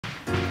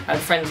had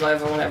friends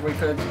over whenever we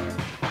could,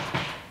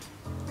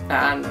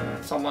 and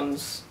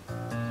someone's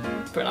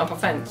putting up a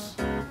fence,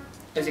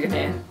 as you can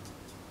hear.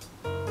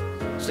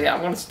 So yeah,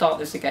 I'm going to start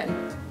this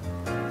again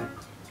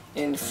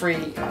in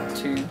 3,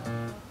 2,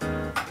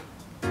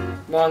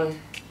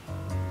 1.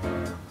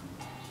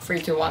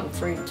 3, 2, 1.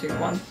 3, 2,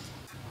 1.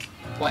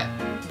 Wait,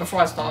 before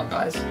I start,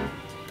 guys,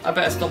 I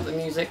better stop the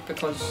music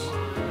because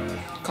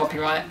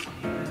copyright.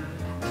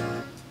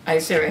 Hey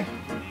Siri,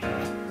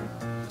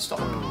 stop.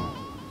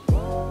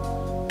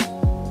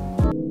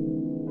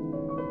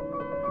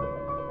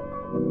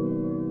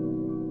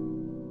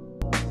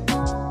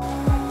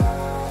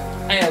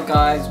 Hey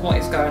guys, what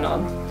is going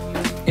on?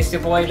 It's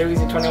your boy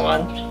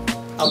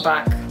Louisy21. I'm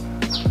back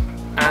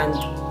and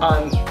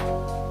I'm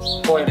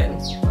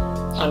boiling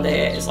under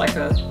here. It's like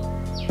a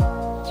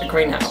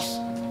greenhouse.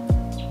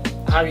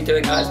 How are you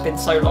doing, guys? It's been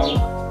so long.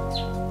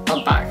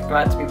 I'm back,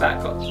 glad to be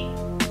back.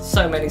 Got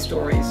so many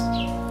stories.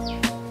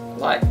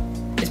 Like,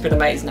 it's been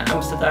amazing at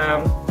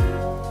Amsterdam.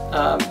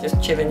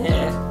 Just chilling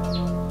here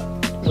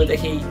with the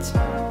heat.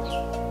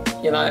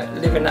 You know,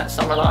 living that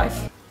summer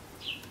life.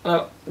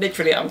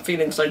 Literally, I'm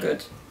feeling so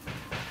good.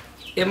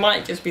 It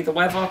might just be the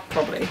weather,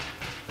 probably,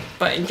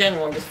 but in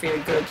general, I'm just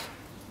feeling good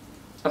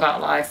about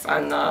life.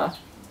 And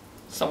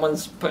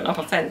someone's putting up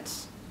a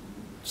fence,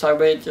 so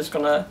we're just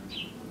gonna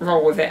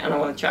roll with it, and I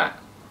want to chat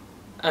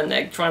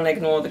and try and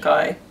ignore the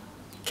guy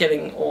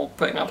killing or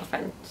putting up a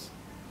fence,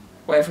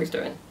 whatever he's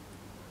doing.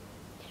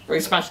 Or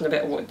he's smashing a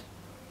bit of wood.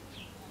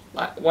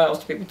 Like, what else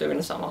do people do in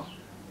the summer?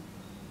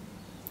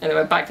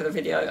 Anyway, back to the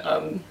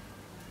video,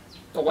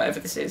 or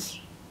whatever this is.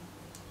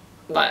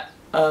 Like,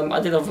 I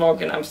did a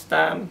vlog in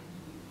Amsterdam,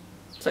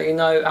 so you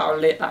know how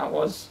lit that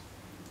was.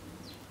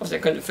 Obviously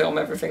I couldn't film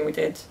everything we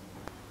did.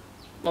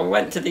 Well, we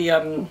went to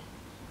the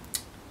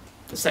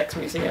sex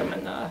museum,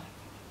 and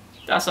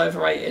that's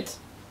overrated.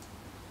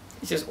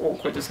 It's just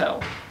awkward as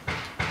hell.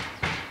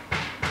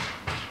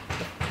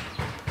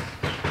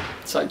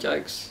 So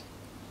jokes.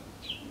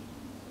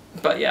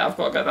 But yeah, I've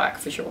got to go back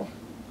for sure.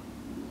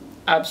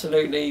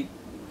 Absolutely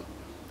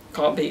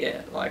can't beat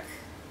it. Like,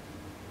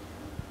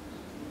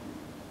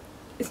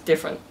 it's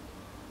different,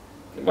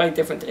 way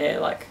different to here.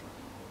 Like,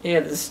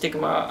 here there's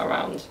stigma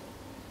around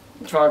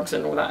drugs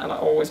and all that, and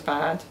like, always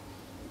bad.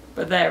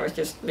 But there it's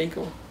just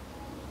legal.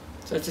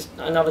 So it's just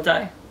another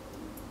day.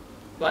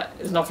 Like,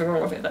 there's nothing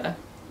wrong with it there.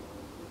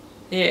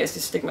 Here it's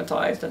just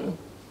stigmatised and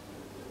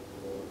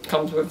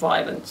comes with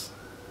violence.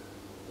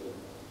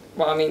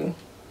 Well, I mean,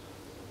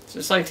 it's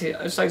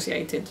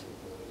associated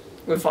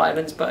with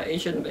violence, but it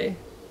shouldn't be.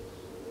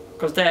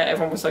 Because there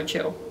everyone was so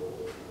chill.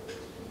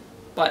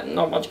 Like,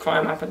 not much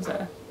crime happens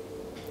there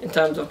in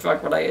terms of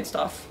drug related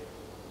stuff,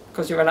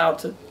 because you're allowed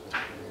to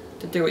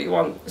do what you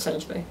want,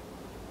 essentially.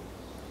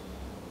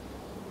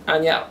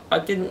 And yeah, I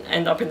didn't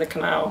end up in the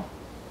canal,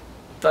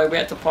 though we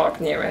had to park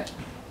near it,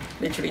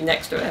 literally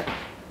next to it,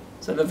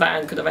 so the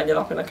van could have ended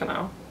up in the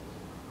canal.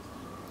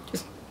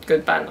 Just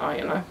good banter,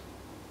 you know.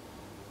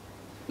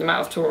 The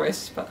amount of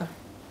tourists, but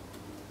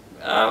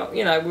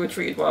you know, we were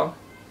treated well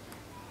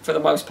for the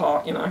most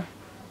part, you know. I'm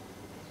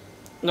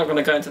not going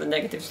to go into the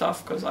negative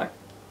stuff, because like,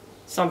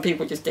 some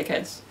people are just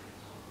dickheads.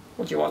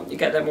 What do you want? You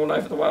get them all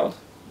over the world.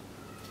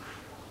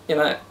 You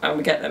know, and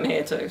we get them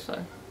here too,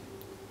 so.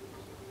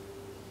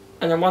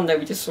 And then one day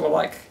we just saw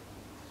like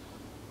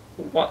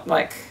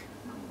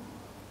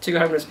 2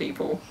 homeless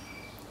people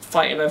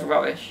fighting over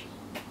rubbish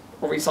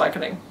or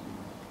recycling.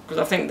 Because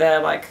I think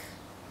they're like,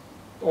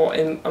 or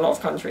in a lot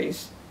of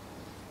countries,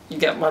 you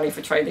get money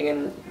for trading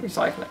in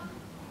recycling.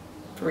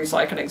 For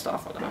recycling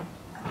stuff, I don't know.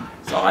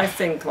 So I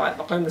think like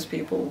the homeless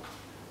people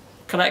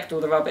collect all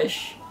the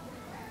rubbish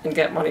and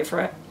get money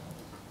for it.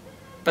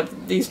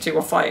 But these two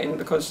were fighting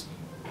because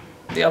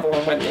the other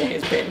one went near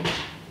his bin.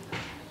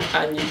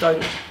 And you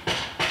don't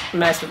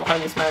mess with a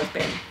homeless man's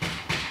bin,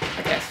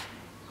 I guess.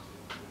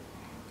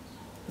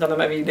 I don't know,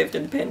 maybe he lived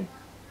in the bin.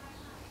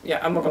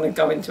 Yeah, I'm not going to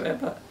go into it,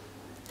 but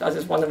that's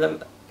just one of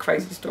the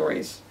crazy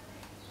stories.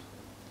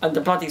 And the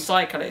bloody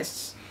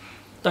cyclists,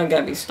 don't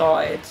get me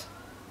started,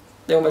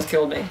 they almost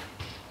killed me.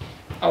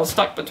 I was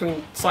stuck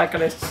between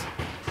cyclists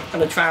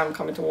and a tram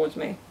coming towards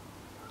me.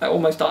 I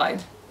almost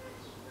died.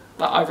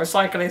 Like, either a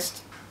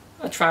cyclist,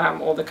 a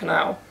tram, or the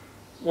canal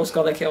was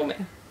gonna kill me.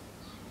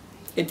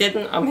 It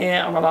didn't. I'm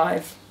here, I'm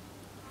alive.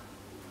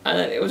 And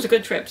it was a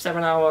good trip,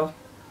 7-hour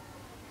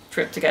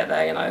trip to get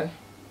there, you know.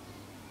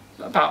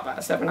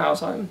 About 7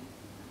 hours home.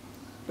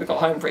 We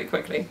got home pretty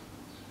quickly.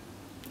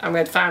 And we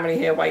had family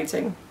here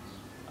waiting,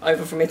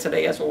 over from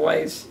Italy as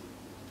always.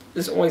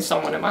 There's always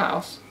someone in my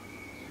house.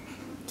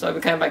 So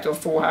we came back to a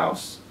full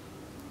house.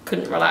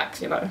 Couldn't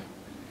relax, you know.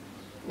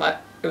 Like,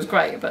 it was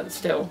great, but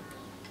still,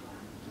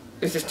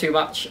 it was just too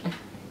much.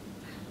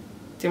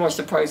 Too much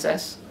to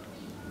process.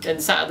 Then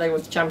Saturday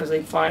was the Champions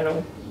League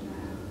final,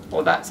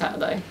 or that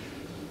Saturday,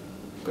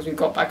 because we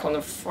got back on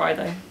a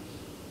Friday.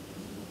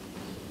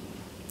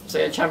 So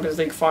yeah, Champions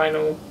League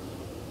final,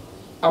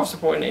 I was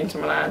supporting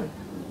Inter Milan.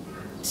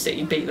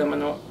 City beat them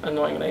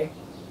annoyingly.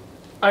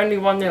 Only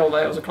 1-0 though,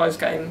 it was a close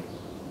game.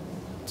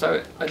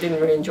 So I didn't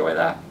really enjoy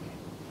that.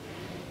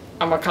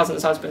 And my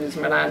cousin's husband is a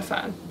Milan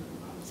fan,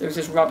 so he was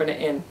just rubbing it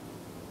in.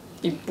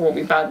 He brought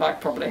me bad luck,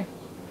 probably.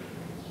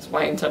 It's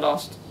why Inter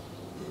lost.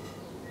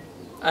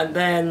 And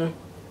then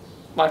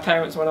my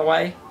parents went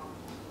away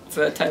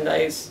for 10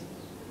 days,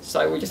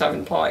 so we're just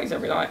having parties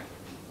every night.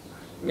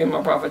 Me and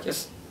my brother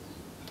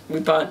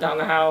we burnt down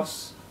the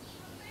house,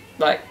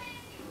 like,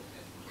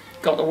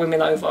 got the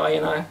women over,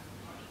 you know.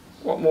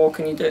 What more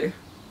can you do?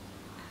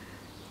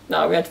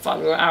 No, we had fun.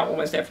 We were out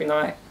almost every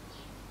night.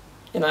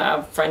 You know,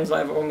 have friends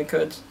over when we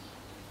could.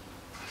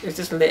 It was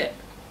just lit.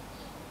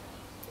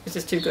 It was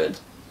just too good.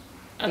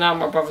 And now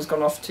my brother's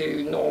gone off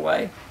to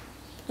Norway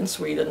and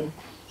Sweden,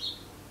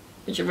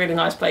 which are really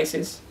nice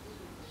places.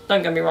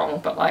 Don't get me wrong,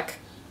 but like,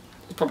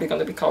 it's probably going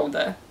to be cold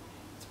there.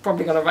 It's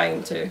probably going to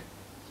rain too.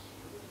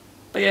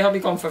 But yeah, he'll be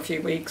gone for a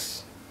few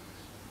weeks.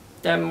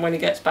 Then when he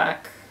gets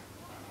back,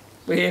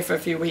 we're here for a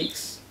few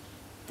weeks.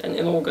 Then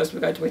in August we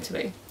go to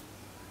Italy.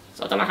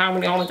 So I don't know how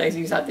many holidays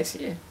he's had this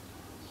year.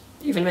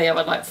 Even me, I've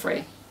had like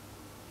 3.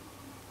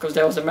 Because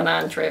there was a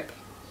Milan trip.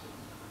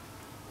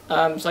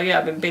 So yeah,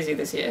 I've been busy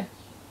this year.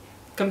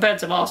 Compared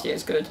to last year,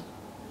 it's good.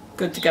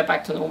 Good to get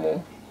back to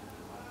normal.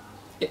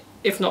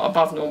 If not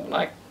above normal,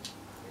 like,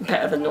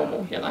 better than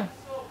normal, you know.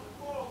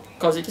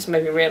 Because it just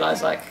made me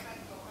realise, like,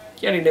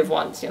 you only live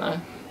once, you know.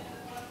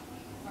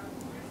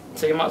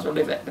 So you might as well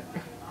live it.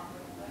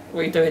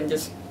 What are you doing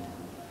just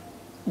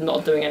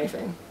not doing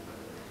anything?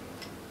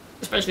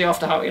 Especially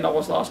after how ill I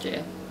was last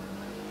year.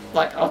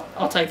 Like,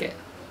 I'll take it.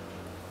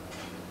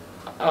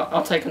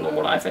 I'll take a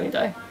normal life any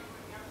day.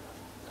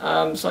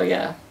 So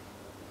yeah.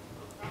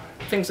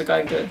 Things are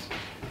going good.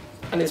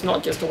 And it's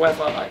not just the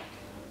weather, like,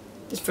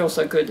 it just feels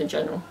so good in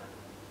general.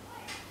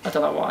 I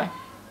don't know why.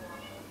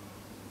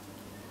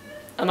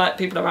 And like,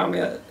 people around me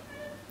are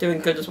doing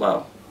good as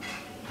well.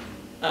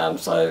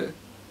 So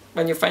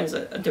when your friends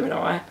are doing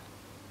alright,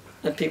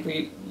 the people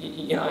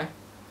you know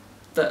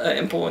that are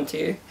important to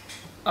you.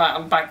 Alright,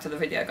 I'm back to the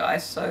video,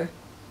 guys. So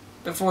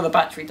before the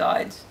battery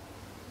died,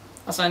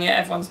 I was saying, yeah,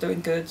 everyone's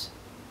doing good.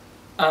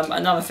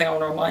 Another thing I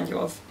want to remind you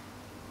of,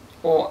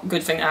 or a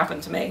good thing that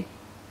happened to me,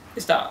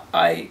 is that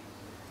I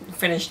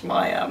finished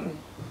my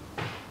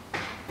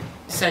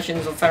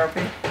sessions of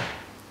therapy.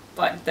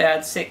 Like, they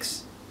had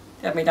 6,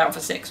 they had me down for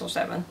 6 or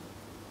 7.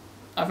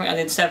 I think I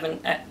did 7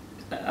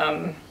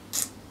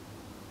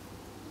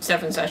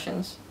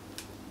 sessions,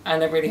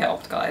 and they really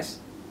helped, guys.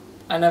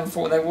 I never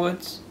thought they would.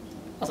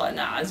 I was like,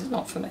 nah, this is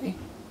not for me.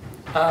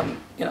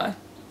 You know,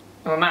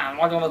 I'm a man,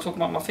 why do I want to talk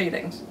about my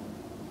feelings?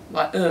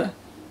 Like,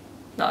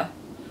 no.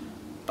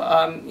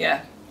 But,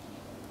 yeah,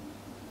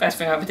 best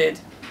thing I ever did.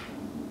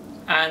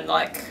 And,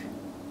 like,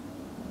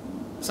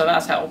 so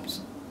that's helped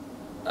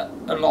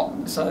a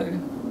lot. So,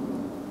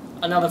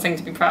 another thing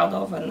to be proud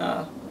of, and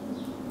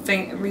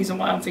reason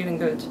why I'm feeling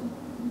good.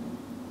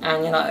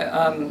 And, you know,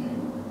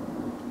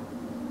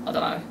 I don't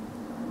know,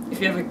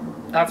 if you ever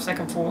have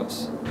second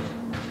thoughts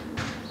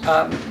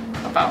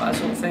about that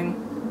sort of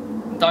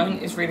thing, don't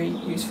is really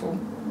useful.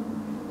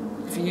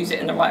 If you use it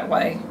in the right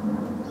way,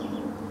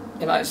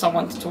 you know,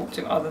 someone to talk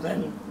to other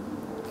than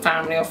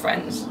family or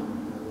friends.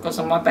 Because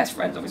some of my best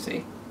friends,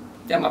 obviously,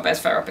 they're my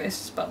best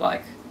therapists, but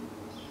like,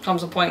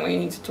 comes a point where you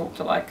need to talk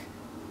to like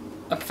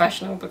a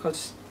professional,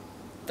 because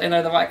they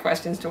know the right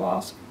questions to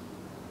ask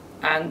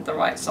and the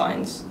right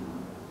signs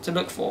to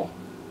look for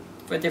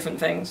different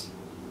things.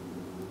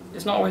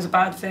 It's not always a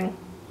bad thing.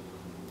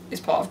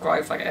 It's part of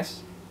growth, I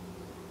guess.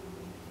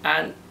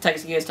 And it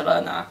takes years to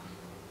learn that.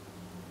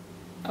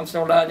 I'm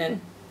still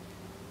learning.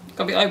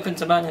 Gotta be open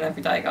to learning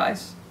every day,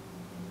 guys.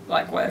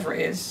 Like, whatever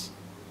it is.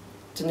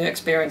 To new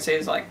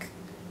experiences, like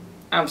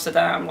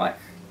Amsterdam, like,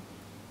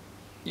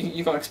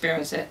 you gotta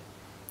experience it.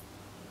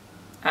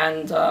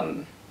 And,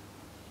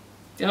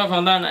 you're not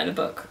gonna learn that in a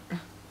book.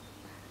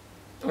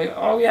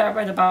 Oh yeah, I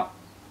read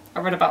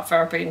about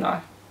therapy.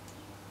 No.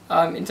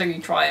 Until you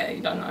try it,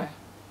 you don't know.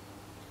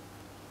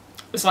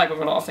 It's like with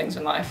a lot of things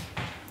in life.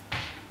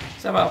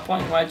 It's about a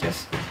point where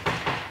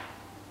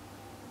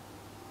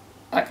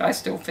that guy's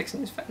still fixing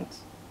his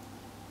fence.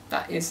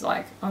 That is,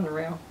 like,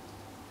 unreal.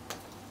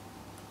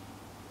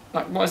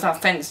 Like, what has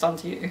that fence done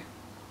to you?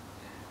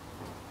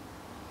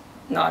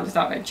 No, I'm just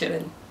out there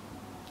chilling,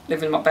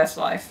 living my best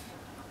life.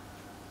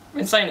 I've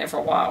been saying it for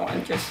a while,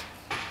 and just,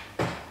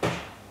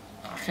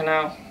 fucking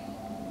hell.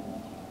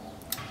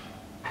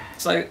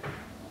 So,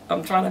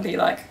 I'm trying to be,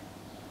 like,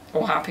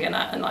 all happy and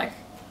that, and, like,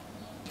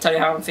 tell you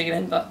how I'm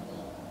feeling, but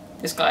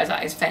this guy's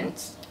at his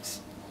fence,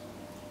 just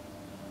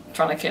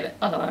trying to kill it.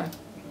 I don't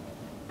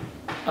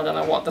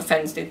know what the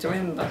fence did to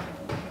him, but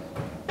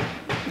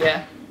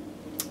yeah,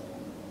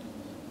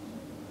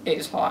 it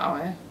is hot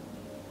out here.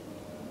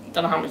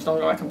 Don't know how much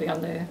longer I can be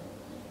under here.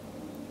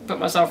 Put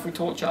myself through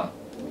torture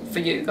for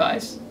you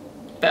guys.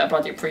 Better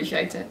bloody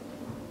appreciate it.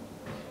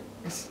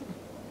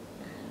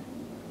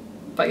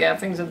 But yeah,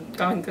 things are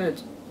going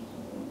good.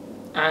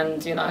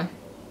 And, you know,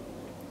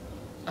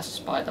 that's a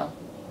spider.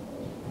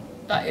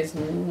 That is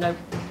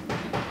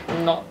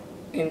not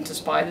into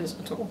spiders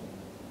at all.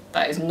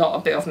 That is not a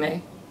bit of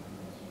me.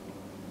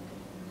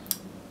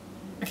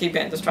 I keep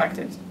getting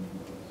distracted.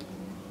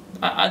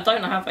 I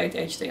don't have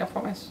ADHD, I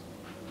promise.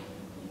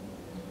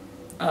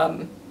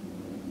 Don't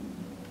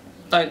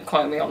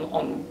quote me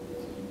on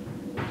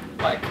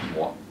like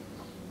what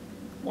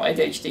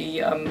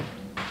ADHD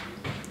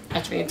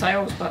actually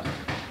entails, but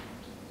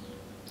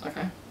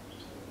okay.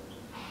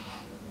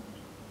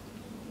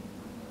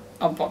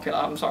 I'm popular,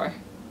 I'm sorry.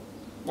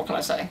 What can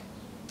I say?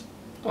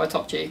 I'm a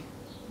top G.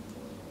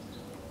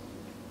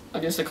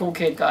 I'm just a cool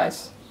kid,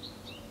 guys.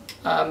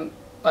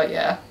 But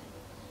yeah.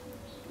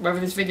 Whether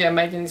this video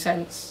made any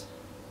sense,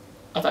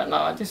 I don't know.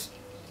 I just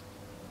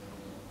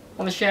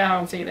want to share how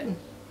I'm feeling.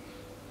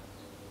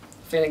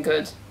 Feeling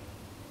good.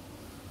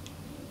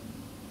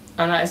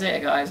 And that is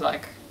it, guys.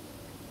 Like,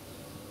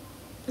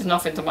 there's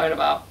nothing to moan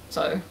about,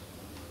 so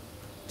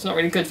it's not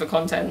really good for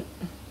content.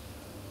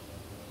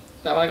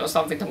 Now when I got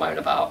something to moan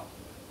about,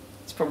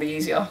 it's probably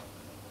easier.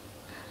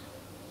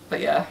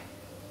 But yeah,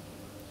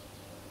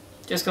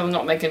 just because I'm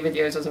not making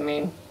videos doesn't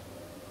mean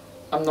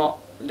I'm not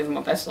living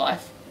my best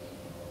life.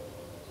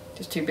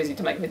 Just too busy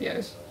to make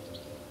videos.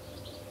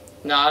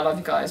 No, I love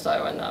you guys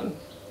though, and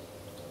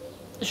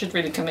I should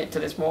really commit to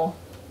this more.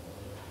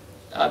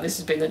 This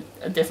has been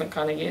a different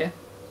kind of year.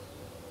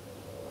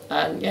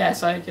 And yeah,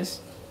 so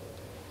just,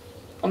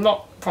 I'm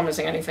not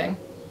promising anything.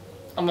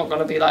 I'm not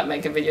going to be like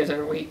making videos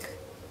every week.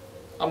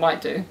 I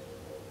might do.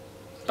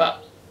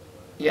 But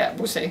yeah,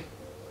 we'll see.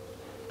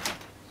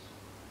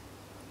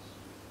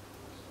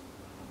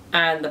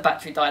 And the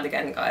battery died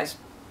again, guys.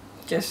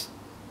 Just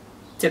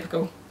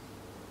typical.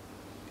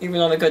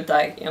 Even on a good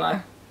day, you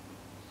know.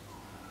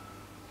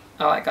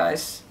 Alright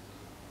guys.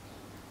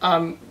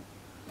 I'm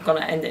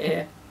gonna end it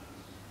here.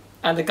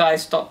 And the guy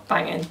stopped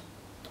banging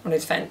on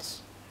his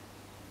fence.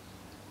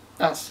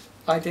 That's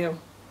ideal.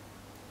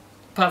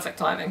 Perfect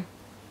timing.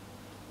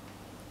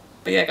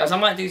 But yeah guys, I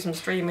might do some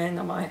streaming,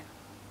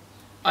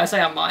 I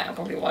say I might, I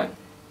probably won't.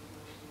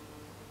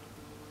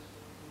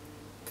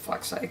 For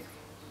fuck's sake.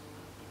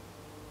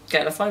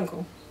 Getting a phone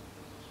call.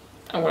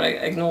 I'm gonna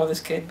ignore this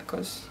kid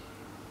because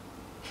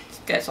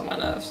it gets on my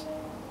nerves.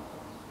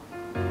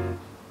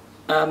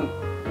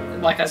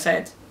 Like I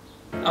said,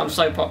 I'm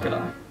so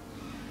popular.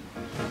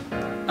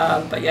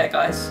 But yeah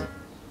guys,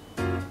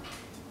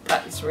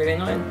 that's really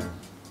annoying.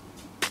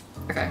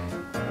 Okay.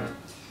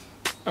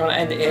 I'm gonna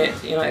end it here,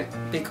 you know,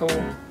 be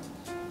cool,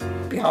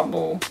 be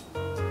humble,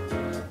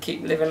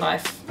 keep living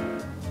life.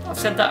 I've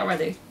said that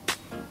already.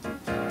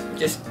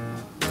 Just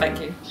thank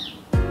you.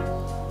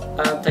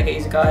 Take it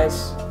easy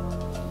guys.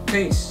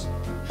 Peace.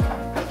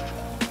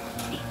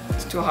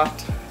 It's too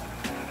hot.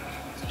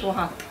 It's too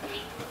hot.